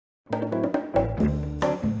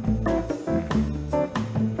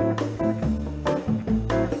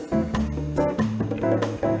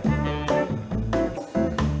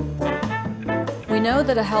We know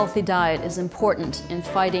that a healthy diet is important in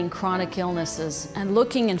fighting chronic illnesses and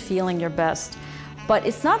looking and feeling your best. But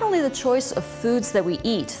it's not only the choice of foods that we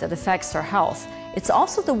eat that affects our health, it's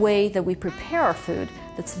also the way that we prepare our food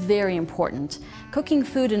that's very important. Cooking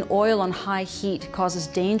food in oil on high heat causes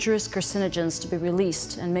dangerous carcinogens to be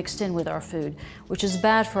released and mixed in with our food, which is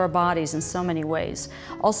bad for our bodies in so many ways.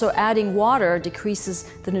 Also, adding water decreases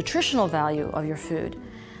the nutritional value of your food.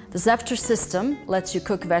 The Zepter system lets you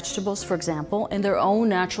cook vegetables, for example, in their own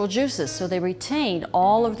natural juices, so they retain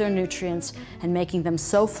all of their nutrients and making them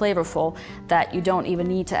so flavorful that you don't even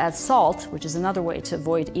need to add salt, which is another way to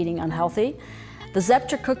avoid eating unhealthy. The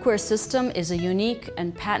Zepter cookware system is a unique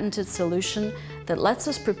and patented solution that lets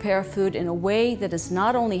us prepare food in a way that is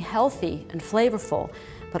not only healthy and flavorful,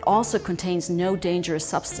 but also contains no dangerous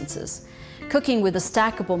substances. Cooking with a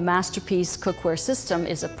stackable Masterpiece cookware system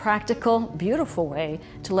is a practical, beautiful way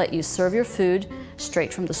to let you serve your food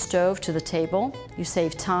straight from the stove to the table. You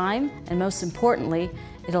save time, and most importantly,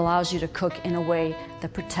 it allows you to cook in a way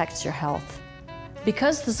that protects your health.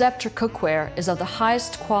 Because the Zepter cookware is of the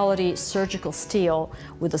highest quality surgical steel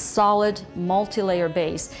with a solid multi-layer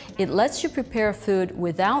base, it lets you prepare food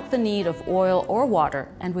without the need of oil or water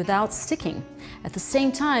and without sticking. At the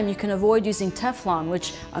same time, you can avoid using Teflon,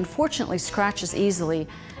 which unfortunately scratches easily,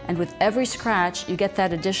 and with every scratch you get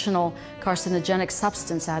that additional carcinogenic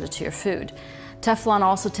substance added to your food. Teflon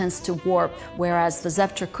also tends to warp, whereas the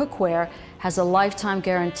Zepter cookware has a lifetime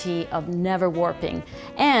guarantee of never warping,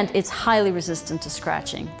 and it's highly resistant to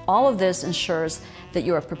scratching. All of this ensures that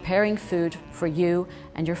you are preparing food for you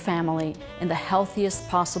and your family in the healthiest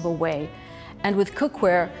possible way, and with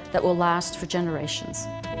cookware that will last for generations.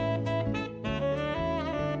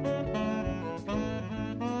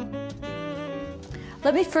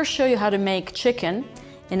 Let me first show you how to make chicken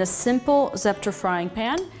in a simple Zepter frying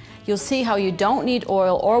pan. You'll see how you don't need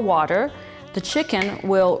oil or water. The chicken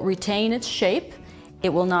will retain its shape, it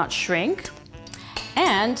will not shrink,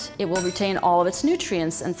 and it will retain all of its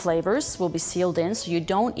nutrients and flavors will be sealed in, so you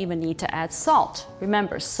don't even need to add salt.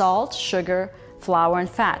 Remember, salt, sugar, flour, and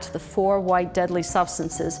fat, the 4 white deadly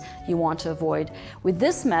substances you want to avoid. With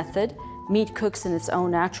this method, meat cooks in its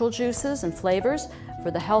own natural juices and flavors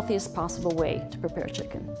for the healthiest possible way to prepare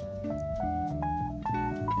chicken.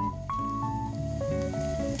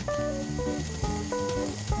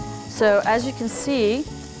 So as you can see,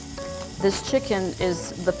 this chicken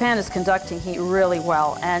the pan is conducting heat really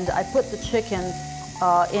well, and I put the chicken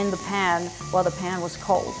in the pan while the pan was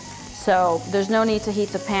cold. So there's no need to heat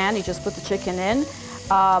the pan, you just put the chicken in.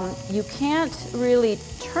 You can't really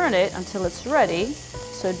turn it until it's ready,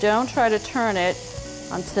 so don't try to turn it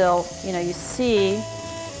until you see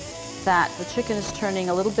that the chicken is turning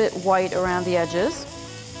a little bit white around the edges.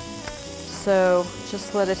 So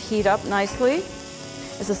just let it heat up nicely.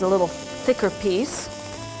 This is a little thicker piece,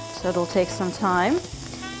 so it'll take some time.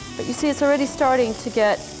 But you see it's already starting to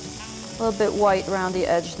get a little bit white around the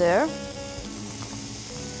edge there.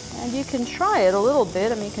 And you can try it a little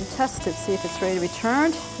bit. I mean, you can test it, see if it's ready to be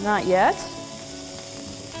turned. Not yet.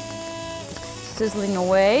 Sizzling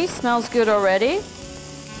away, smells good already.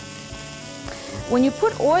 When you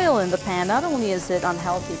put oil in the pan, not only is it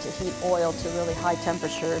unhealthy to heat oil to really high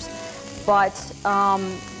temperatures, but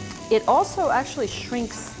it also actually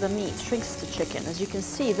shrinks the meat, shrinks the chicken. As you can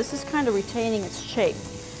see, this is kind of retaining its shape.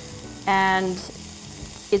 And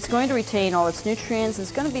it's going to retain all its nutrients.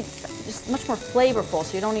 It's going to be just much more flavorful,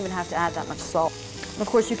 so you don't even have to add that much salt. And of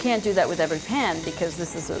course, you can't do that with every pan because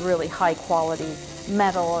this is a really high quality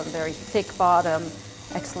metal and very thick bottom,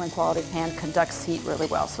 excellent quality pan, conducts heat really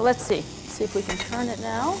well. So let's see if we can turn it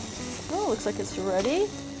now. Oh, looks like it's ready.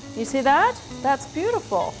 You see that? That's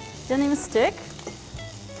beautiful. Didn't even stick.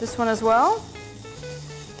 This one as well.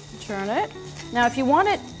 Turn it. Now, if you want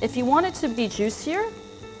it to be juicier,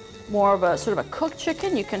 more of a sort of a cooked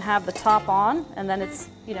chicken, you can have the top on, and then it's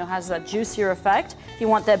has a juicier effect. If you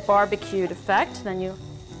want that barbecued effect, then you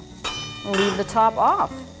leave the top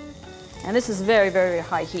off. And this is very, very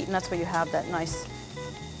high heat, and that's where you have that nice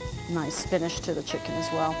finish to the chicken as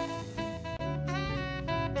well.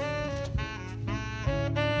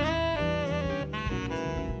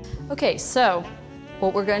 Okay, so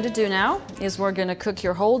what we're going to do now is we're going to cook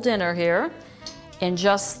your whole dinner here in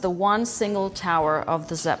just the one single tower of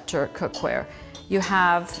the Zepter cookware. You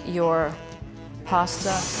have your pasta.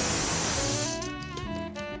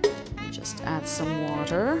 Just add some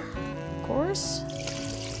water, of course.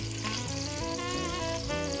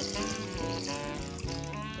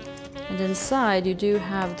 And inside you do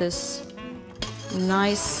have this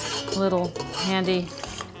nice little handy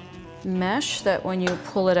mesh that when you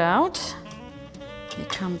pull it out, it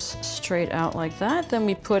comes straight out like that. Then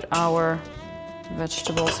we put our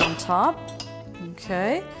vegetables on top.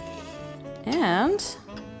 Okay. And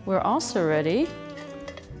we're also ready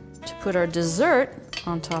to put our dessert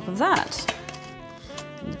on top of that.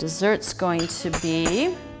 The dessert's going to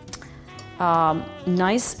be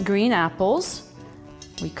nice green apples.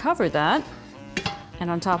 We cover that,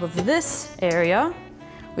 and on top of this area,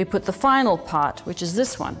 we put the final pot, which is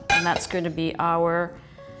this one, and that's going to be our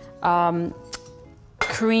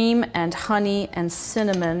cream and honey and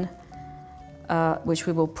cinnamon, which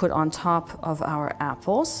we will put on top of our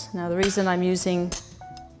apples. Now, the reason I'm using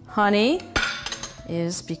honey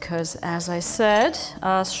is because, as I said,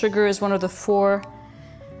 sugar is one of the 4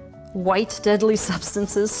 white deadly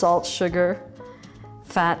substances: salt, sugar,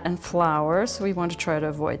 fat, and flour. So we want to try to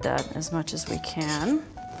avoid that as much as we can.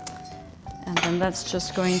 And then that's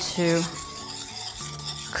just going to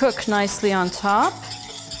cook nicely on top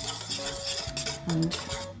and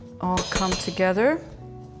all come together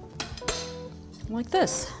like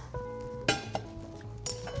this.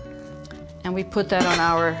 And we put that on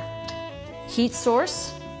our heat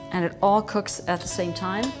source, and it all cooks at the same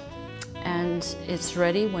time, and it's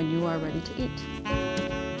ready when you are ready to eat.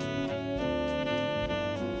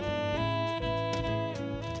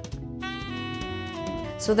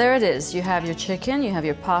 So there it is. You have your chicken, you have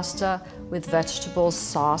your pasta with vegetables,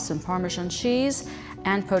 sauce, and Parmesan cheese,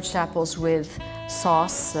 and poached apples with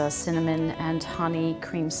sauce, cinnamon and honey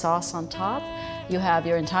cream sauce on top. You have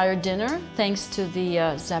your entire dinner thanks to the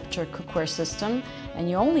Zepter cookware system, and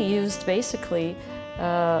you only used basically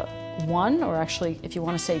 1, or actually if you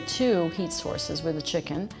want to say 2, heat sources with the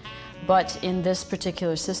chicken. But in this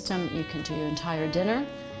particular system, you can do your entire dinner,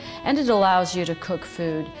 and it allows you to cook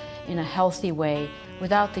food in a healthy way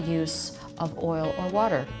without the use of oil or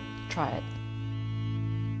water. Try it.